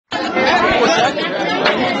Go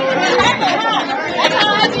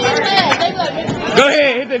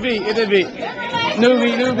ahead, hit the beat, hit the beat. New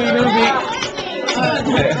beat, new beat, new beat.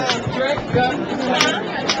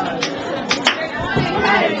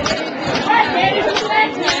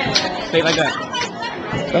 Stay like that.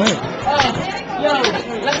 Go ahead. Yo,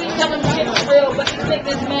 let me tell them shit's real, but these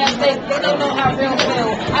niggas man, they don't know how real feel.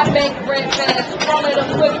 I make bread fast, call it a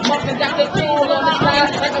quick muffin, got the tool on the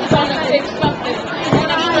side like I'm trying to fix something. And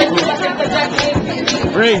I'm straight fucking cause I can't get me.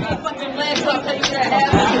 Breathe. Fucking legs up, take your ass.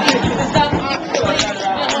 The South Oxford, and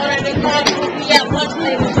all that they call me at lunch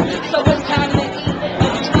later. So it's time to eat,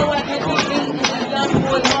 and you know I can be eating. The young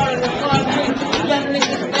boy harder than concrete, young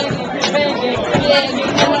niggas banging. Yeah, you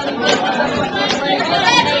know I'm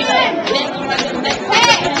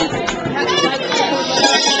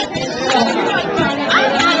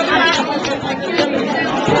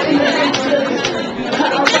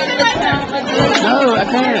No, I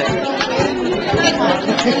can't.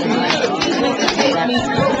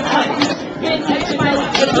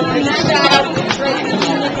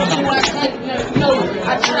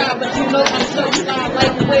 I try, but you know I'm so fine.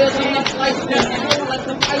 Like whales on a flight, like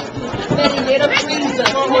some ice cream. Then you get a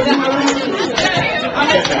freezer.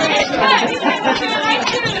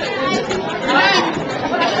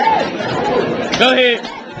 Go ahead.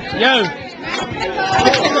 Yo.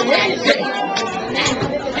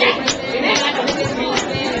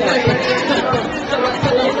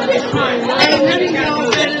 Hey, none of y'all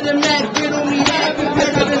better than Mac. Get on me happy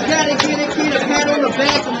because I just gotta get a kid a pat on the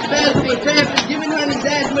back. I'm spasming, trapping, giving honey's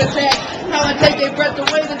asthma attack. How I take their breath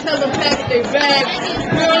away and tell them pack their bags.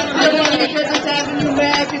 Girls still on me because it's having you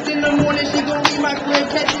mad. Cause in the morning she gon' leave my crib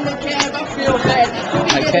catching the cab. I feel bad. So we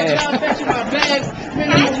get the job fetching my bags.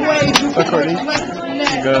 Minimum wage, you can work lessons from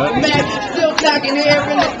that. Mac, still talking here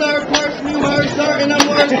in the third person. You heard certain, I'm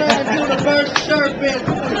worse until the first chirping.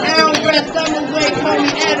 Now rest, I'm awake,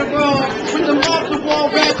 homie, Adderall. With them off the wall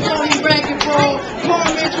rats, homie, racquetball.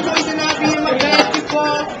 Torment, you know you not be in my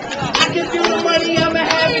basketball. I can feel the money, I'm a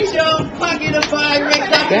happy show. Pocket of fire, I can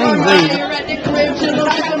fire at the crib, chill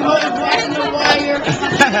with some hoes watching the wire.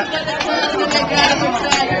 And the guys are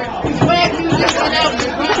tired. You swag music on out, you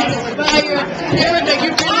can inspire. Erica, you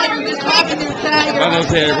feel like you just popping your tire. I almost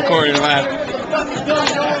said recording live. What the fuck is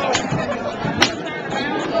going on?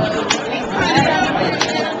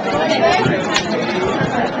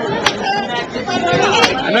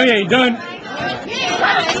 I know you ain't done.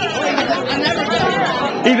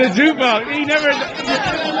 He's a jukebox. He never.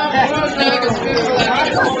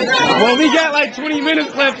 Well, we got like 20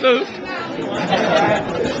 minutes left, so.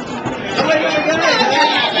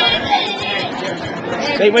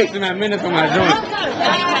 They wasting that minutes on my joint.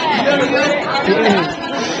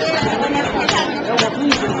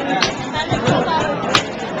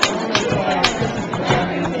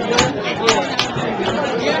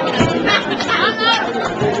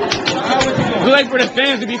 We like for the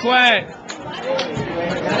fans to be quiet.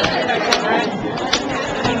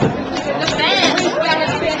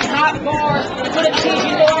 Hot bars, put a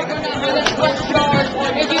TV door with a sweat stars,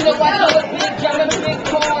 and you know I know a big jump in big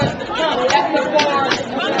cars. That's the bar,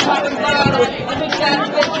 popping bottles, and we got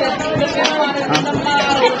bitches looking hotter than the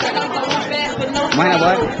models. And I'm going fast with no Mine have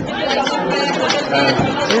what?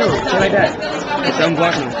 Chill like that. It's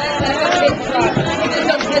unblocking.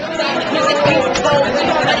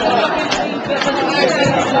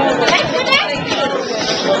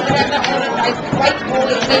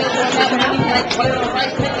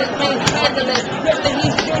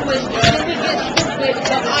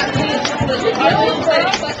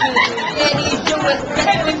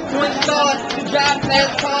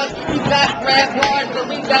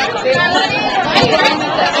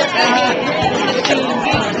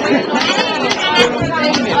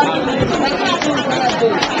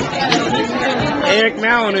 Eric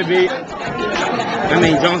Mal on the beat. I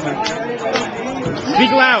mean Johnson.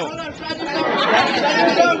 Speak loud.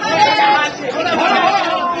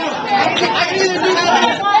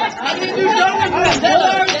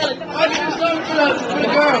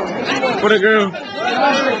 For the girl.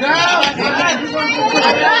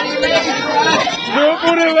 Go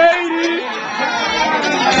for the lady.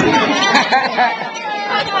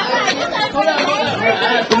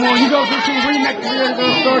 Come on, you go do some remix. We're going to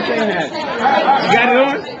start saying that. You got it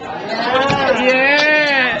on?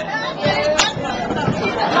 Yeah.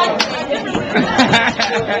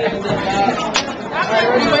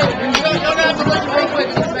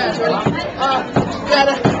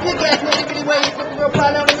 Gotta kick ass nigga anyway, it's a real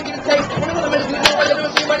problem, let me get a taste. And I'm gonna make you know what you're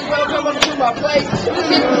doing, somebody well come up to my place. This is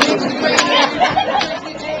the great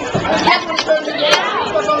that's what it turns into.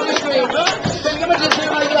 Fuck on the screen, huh? So I'm gonna just do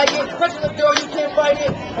how you like it, press the door, you can't fight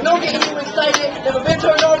it. And And don't get you excited. Never been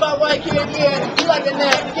turned on by white kids, yeah. You like a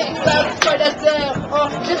nap. Getting you loud, straight that's down.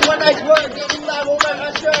 Just one nice word. Getting you live, won't write my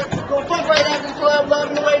shirt. Gon' fuck right after the club,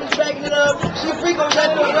 loving the way he's backing it up. She a freak on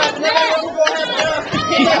that one rap, and never know who gon' have it up.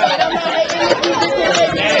 Yeah, right, I'm not hating this music, can't make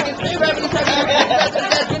me niggas. Stay rapping these type of shit.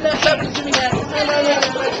 That's getting that stuff to Jimmy hat.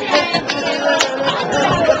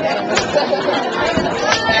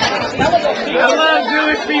 I love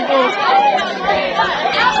Jewish people.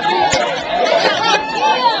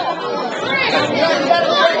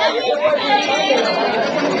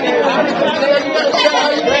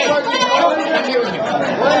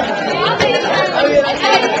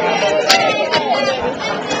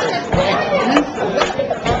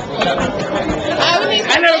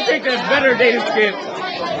 I never picked a better day to skip.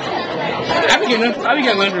 I be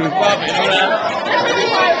getting under the spot, man.